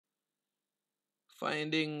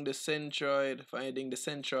Finding the centroid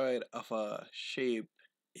of a shape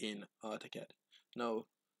in AutoCAD. Now,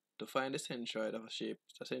 to find the centroid of a shape,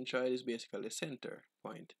 the centroid is basically the center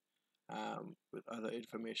point with other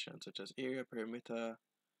information such as area, perimeter,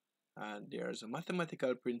 and there's a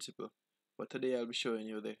mathematical principle. But today I'll be showing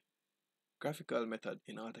you the graphical method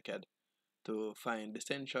in AutoCAD to find the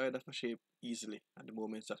centroid of a shape easily and the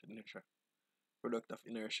moments of inertia, product of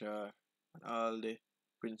inertia, and all the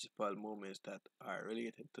principal moments that are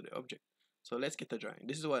related to the object. So let's get a drawing.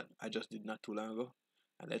 This is what I just did not too long ago,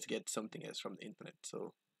 and let's get something else from the internet.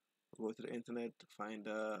 So go to the internet to find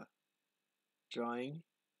a drawing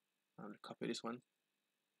and copy this one,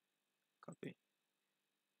 copy,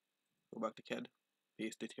 go back to CAD,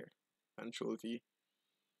 paste it here, Control V,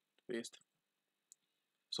 paste.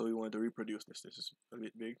 So we want to reproduce this. This is a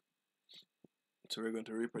bit big, so we're going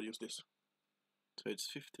to reproduce this. So it's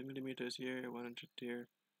 50 millimeters here, 100 here.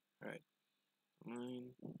 Alright,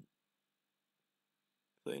 9.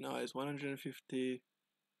 So now it's 150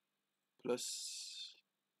 plus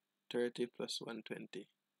 30 plus 120.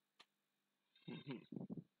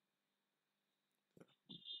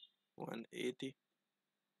 180.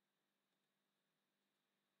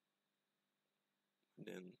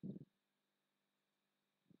 Then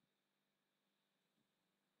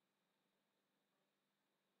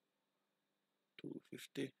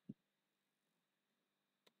 250.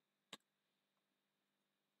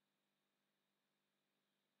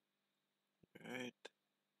 Alright.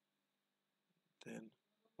 Then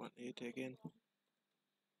 180 again.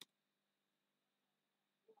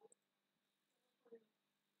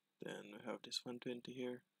 Then we have this 120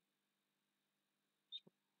 here. So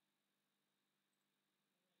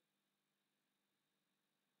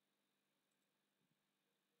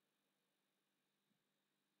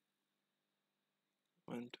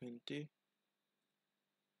 120.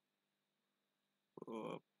 Go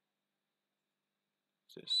up.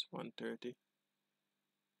 This 130.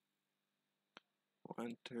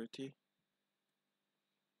 130.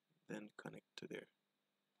 Then connect to there.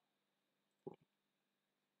 Boom.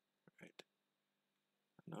 Right.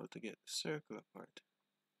 Now to get the circular part,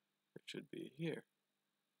 it should be here.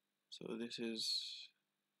 So this is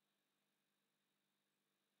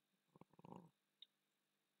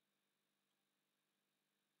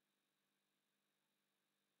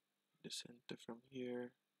the center from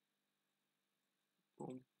here.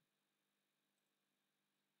 Boom.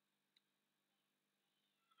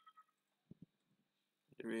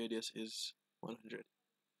 The radius is 100.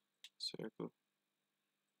 Circle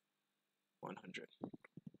 100.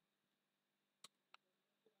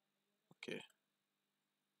 Okay.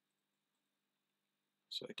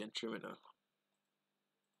 So I can trim it now.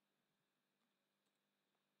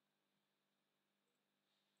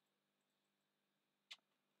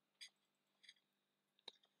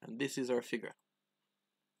 And this is our figure.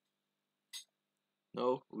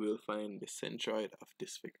 Now we'll find the centroid of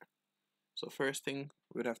this figure. So first thing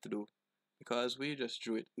we'd have to do, because we just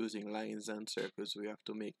drew it using lines and circles, we have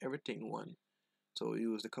to make everything one. So we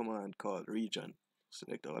use the command called region.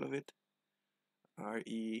 Select all of it.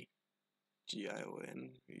 REGION,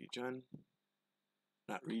 region.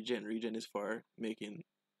 Not region. Region is for making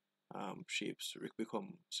shapes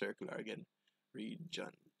become circular again.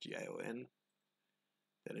 Region, GION.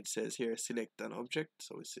 Then it says here select an object,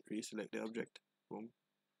 so we reselect the object. Boom.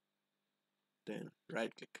 Then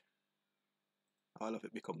right click. All of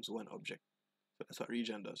it becomes one object. So that's what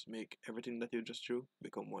region does. Make everything that you just drew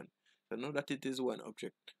become one. So now that it is one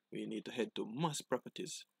object, we need to head to mass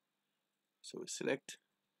properties. So we select,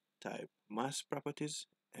 type mass properties,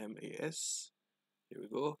 MAS. Here we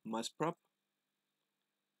go, mass prop.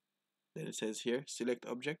 Then it says here select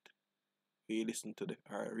object. We listen to the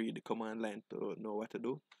or read the command line to know what to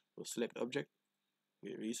do. So select object.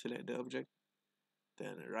 We reselect the object.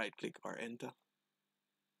 Then right click or enter.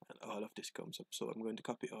 And all of this comes up. So I'm going to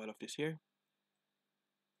copy all of this here.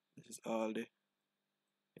 This is all the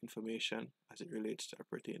information as it relates to or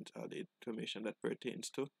pertains, all the information that pertains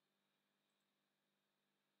to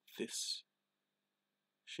this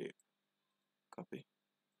shape. Copy.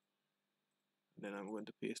 Then I'm going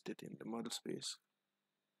to paste it in the model space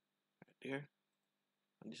right there.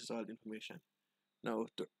 And this is all the information. Now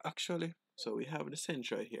to actually, so we have the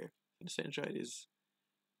centroid here. The centroid is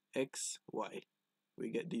X, Y. We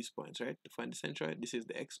get these points, right? To find the centroid, this is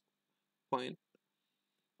the X point,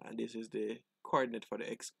 and this is the coordinate for the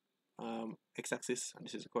X-axis, and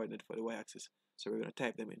this is the coordinate for the Y-axis. So we're going to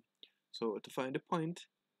type them in. So to find the point,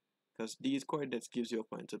 because these coordinates gives you a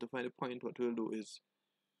point, so to find the point, what we'll do is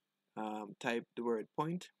type the word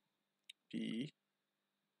point, P-O-I-N-T,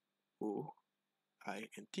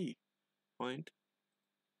 point,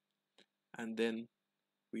 and then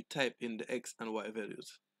we type in the x and y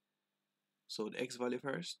values. So the x value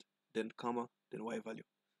first, then comma, then y value.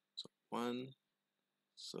 So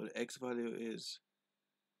so the x value is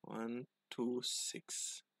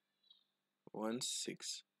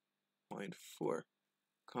 126.4,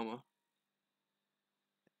 comma,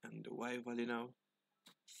 and the y value now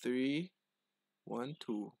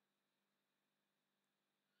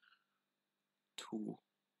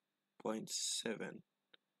 312.7,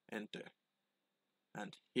 enter.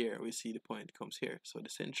 And here we see the point comes here. So the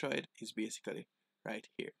centroid is basically right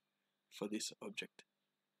here for this object.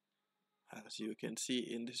 As you can see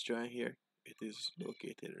in this drawing here, it is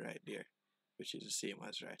located right there, which is the same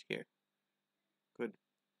as right here. Good.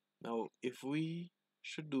 Now if we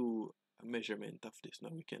should do a measurement of this,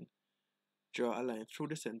 now we can draw a line through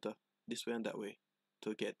the center this way and that way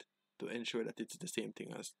to ensure that it's the same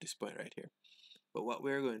thing as this point right here. But what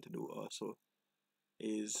we're going to do also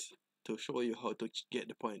is to show you how to get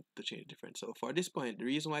the point to change different. So for this point, the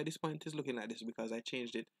reason why this point is looking like this is because I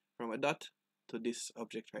changed it from a dot to this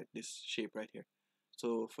object, right, this shape right here.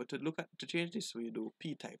 So to change this, we do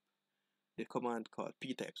p type, the command called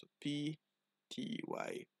p type. So p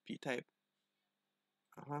type,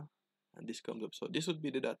 and this comes up. So this would be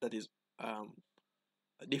the dot that is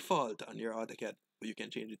default on your AutoCAD, but you can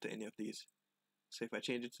change it to any of these. So if I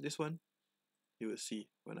change it to this one, you will see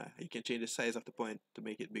you can change the size of the point to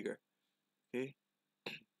make it bigger. Okay,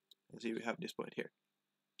 and see we have this point here.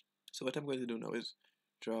 So what I'm going to do now is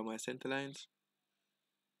draw my center lines.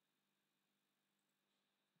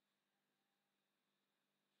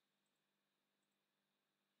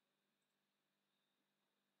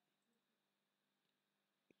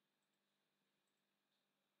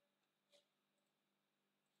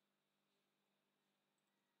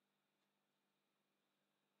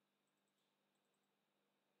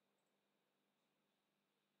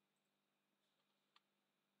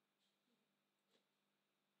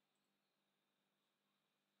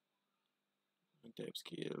 And type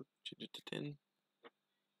scale, change it to 10,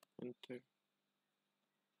 enter.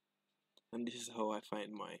 And this is how I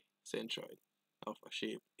find my centroid of a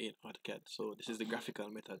shape in AutoCAD. So this is the graphical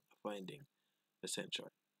method of finding the centroid.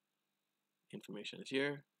 Information is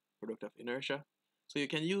here, product of inertia. So you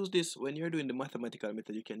can use this when you're doing the mathematical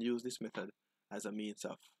method. You can use this method as a means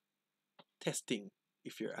of testing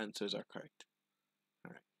if your answers are correct.